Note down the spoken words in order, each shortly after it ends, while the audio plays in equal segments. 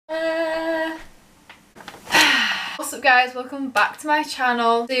What's up guys, welcome back to my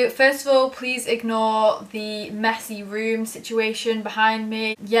channel. So first of all, please ignore the messy room situation behind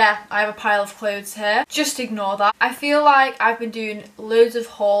me. Yeah, I have a pile of clothes here. Just ignore that. I feel like I've been doing loads of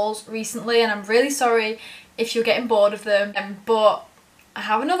hauls recently and I'm really sorry if you're getting bored of them, but I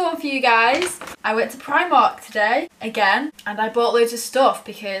have another one for you guys. I went to Primark today, again, and I bought loads of stuff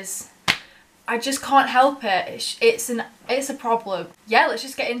because I just can't help it. It's a problem. Yeah, let's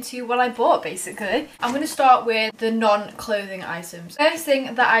just get into what I bought basically. I'm going to start with the non-clothing items. First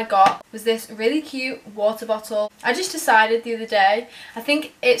thing that I got was this really cute water bottle. I just decided the other day, I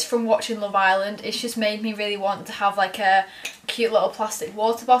think it's from watching Love Island, it's just made me really want to have like a cute little plastic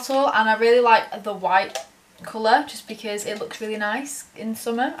water bottle, and I really like the white colour just because it looks really nice in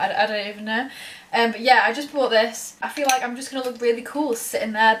summer. I don't even know. But yeah, I just bought this. I feel like I'm just going to look really cool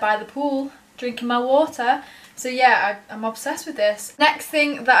sitting there by the pool drinking my water. So yeah, I'm obsessed with this. Next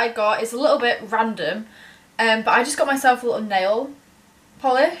thing that I got is a little bit random, but I just got myself a little nail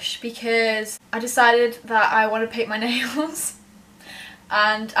polish because I decided that I want to paint my nails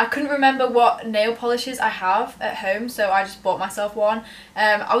and I couldn't remember what nail polishes I have at home, so I just bought myself one.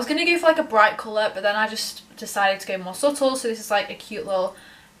 I was going to go for like a bright colour, but then I just decided to go more subtle, so this is like a cute little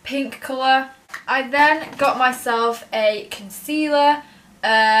pink colour. I then got myself a concealer.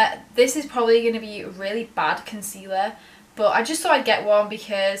 This is probably going to be really bad concealer, but I just thought I'd get one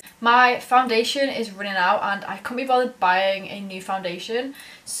because my foundation is running out and I couldn't be bothered buying a new foundation,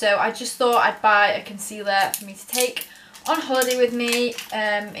 so I just thought I'd buy a concealer for me to take on holiday with me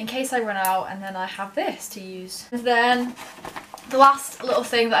in case I run out, and then I have this to use. And then the last little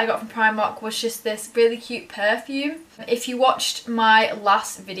thing that I got from Primark was just this really cute perfume. If you watched my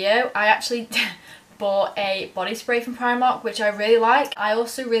last video, I actually bought a body spray from Primark, which I really like. I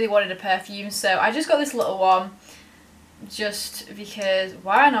also really wanted a perfume, so I just got this little one just because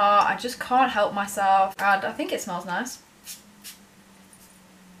why not? I just can't help myself, and I think it smells nice.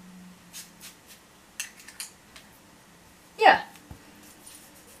 Yeah.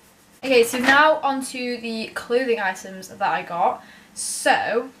 Okay, so now onto the clothing items that I got.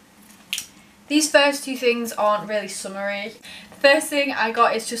 So these first two things aren't really summery. First thing I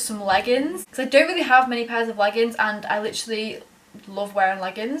got is just some leggings because I don't really have many pairs of leggings and I literally love wearing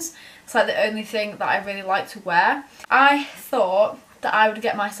leggings. It's like the only thing that I really like to wear. I thought that I would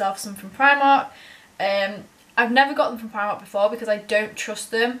get myself some from Primark. I've never got them from Primark before because I don't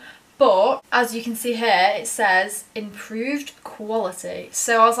trust them, but as you can see here it says improved quality,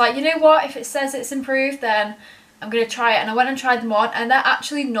 so I was like, you know what, if it says it's improved then I'm going to try it, and I went and tried them on and they're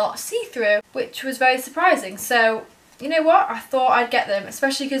actually not see-through, which was very surprising. So you know what, I thought I'd get them,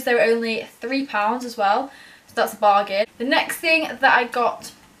 especially because they were only £3 as well, so that's a bargain. The next thing that I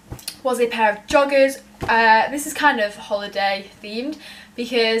got was a pair of joggers. This is kind of holiday themed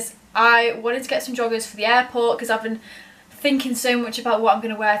because I wanted to get some joggers for the airport because I've been thinking so much about what I'm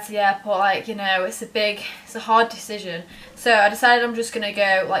going to wear to the airport. Like, you know, it's a hard decision, so I decided I'm just going to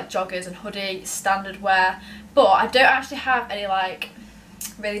go like joggers and hoodie, standard wear. But I don't actually have any like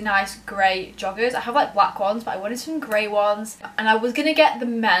really nice grey joggers. I have like black ones, but I wanted some grey ones, and I was gonna get the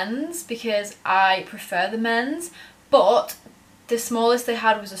men's because I prefer the men's, but the smallest they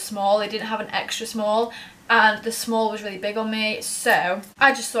had was a small. They didn't have an extra small, and the small was really big on me, so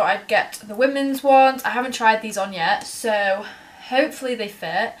I just thought I'd get the women's ones. I haven't tried these on yet, so hopefully they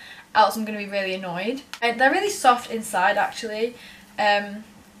fit, else I'm gonna be really annoyed. And they're really soft inside actually.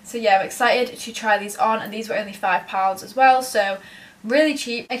 So yeah, I'm excited to try these on, and these were only £5 as well, so really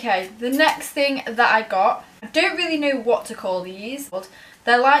cheap. Okay, the next thing that I got, I don't really know what to call these.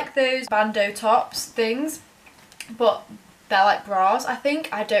 They're like those bandeau tops things, but they're like bras, I think.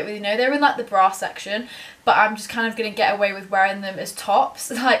 I don't really know. They're in like the bra section, but I'm just kind of going to get away with wearing them as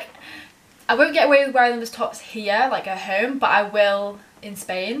tops. Like, I won't get away with wearing them as tops here, like at home, but I will in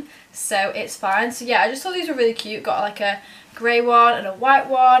Spain, so it's fine. So yeah, I just thought these were really cute. Got like a grey one and a white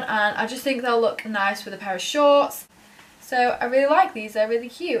one, and I just think they'll look nice with a pair of shorts. So I really like these, they're really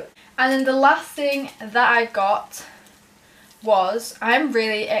cute. And then the last thing that I got was, I'm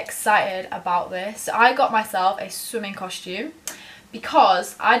really excited about this. I got myself a swimming costume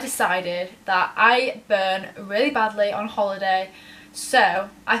because I decided that I burn really badly on holiday. So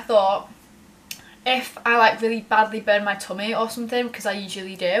I thought, if I like really badly burn my tummy or something, because I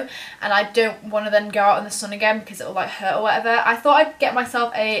usually do, and I don't want to then go out in the sun again because it will like hurt or whatever, I thought I'd get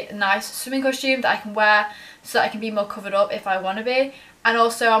myself a nice swimming costume that I can wear so that I can be more covered up if I want to be. And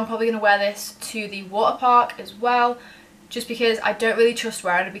also I'm probably going to wear this to the water park as well, just because I don't really trust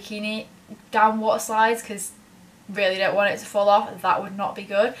wearing a bikini down water slides because really don't want it to fall off. That would not be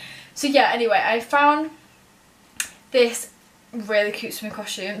good. So yeah, anyway, I found this really cute swimming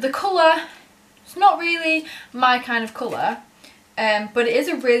costume. The colour It's not really my kind of colour, but it is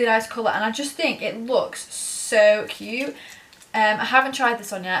a really nice colour, and I just think it looks so cute. I haven't tried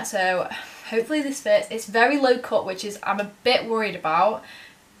this on yet, so hopefully this fits. It's very low cut, which is I'm a bit worried about,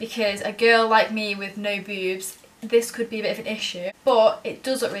 because a girl like me with no boobs, this could be a bit of an issue, but it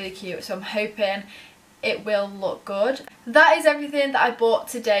does look really cute, so I'm hoping it will look good. That is everything that I bought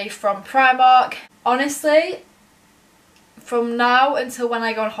today from Primark. Honestly, from now until when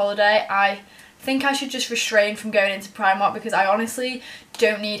I go on holiday, I think I should just restrain from going into Primark, because I honestly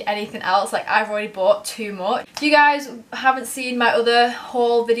don't need anything else. Like, I've already bought too much. If you guys haven't seen my other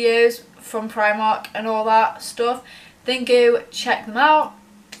haul videos from Primark and all that stuff, then go check them out,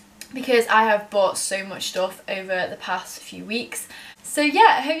 because I have bought so much stuff over the past few weeks. So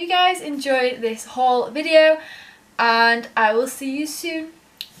yeah, I hope you guys enjoyed this haul video, and I will see you soon.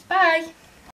 Bye!